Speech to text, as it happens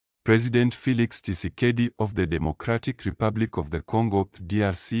President Felix Tshisekedi of the Democratic Republic of the Congo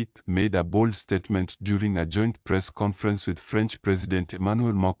 (DRC) made a bold statement during a joint press conference with French President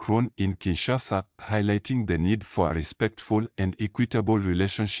Emmanuel Macron in Kinshasa, highlighting the need for a respectful and equitable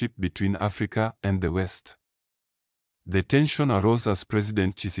relationship between Africa and the West. The tension arose as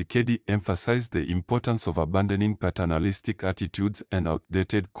President Tshisekedi emphasized the importance of abandoning paternalistic attitudes and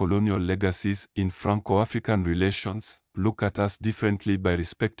outdated colonial legacies in Franco-African relations. Look at us differently by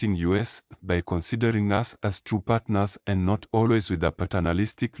respecting us, by considering us as true partners and not always with a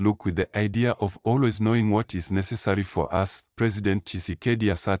paternalistic look with the idea of always knowing what is necessary for us, President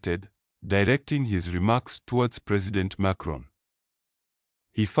Tshisekedi asserted, directing his remarks towards President Macron.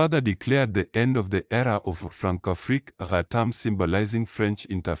 He further declared the end of the era of Franco-African, a term symbolizing French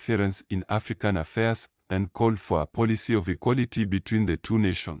interference in African affairs, and called for a policy of equality between the two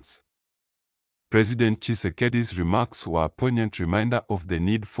nations. President Tshisekedi's remarks were a poignant reminder of the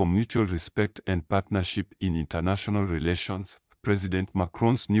need for mutual respect and partnership in international relations. President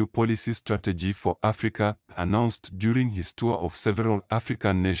Macron's new policy strategy for Africa, announced during his tour of several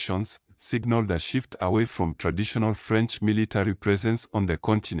African nations, signaled a shift away from traditional French military presence on the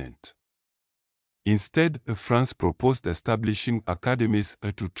continent. Instead, France proposed establishing academies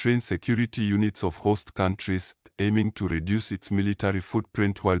to train security units of host countries, aiming to reduce its military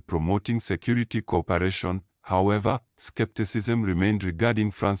footprint while promoting security cooperation. However, skepticism remained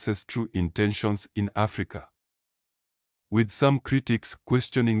regarding France's true intentions in Africa, with some critics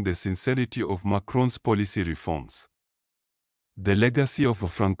questioning the sincerity of Macron's policy reforms. The legacy of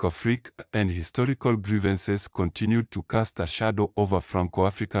Franco-African and historical grievances continued to cast a shadow over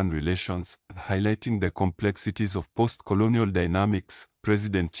Franco-African relations, highlighting the complexities of post-colonial dynamics.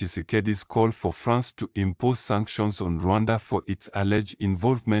 President Tshisekedi's call for France to impose sanctions on Rwanda for its alleged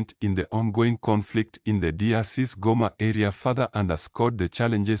involvement in the ongoing conflict in the DRC's Goma area further underscored the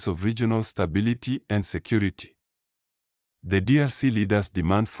challenges of regional stability and security. The DRC leaders'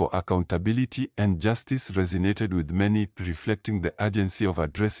 demand for accountability and justice resonated with many, reflecting the urgency of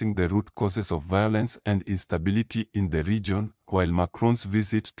addressing the root causes of violence and instability in the region, while Macron's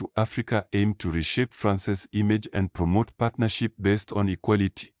visit to Africa aimed to reshape France's image and promote partnership based on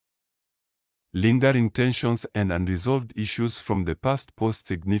equality. Lingering tensions and unresolved issues from the past pose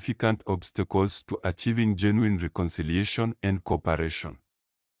significant obstacles to achieving genuine reconciliation and cooperation.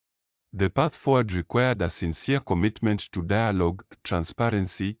 The path forward required a sincere commitment to dialogue,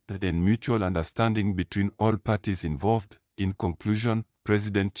 transparency, and mutual understanding between all parties involved. In conclusion,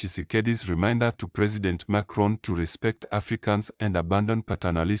 President Tshisekedi's reminder to President Macron to respect Africans and abandon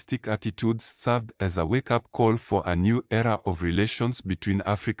paternalistic attitudes served as a wake-up call for a new era of relations between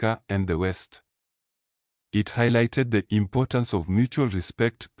Africa and the West. It highlighted the importance of mutual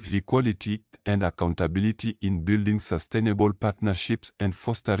respect, equality, and accountability in building sustainable partnerships and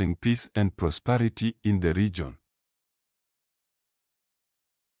fostering peace and prosperity in the region.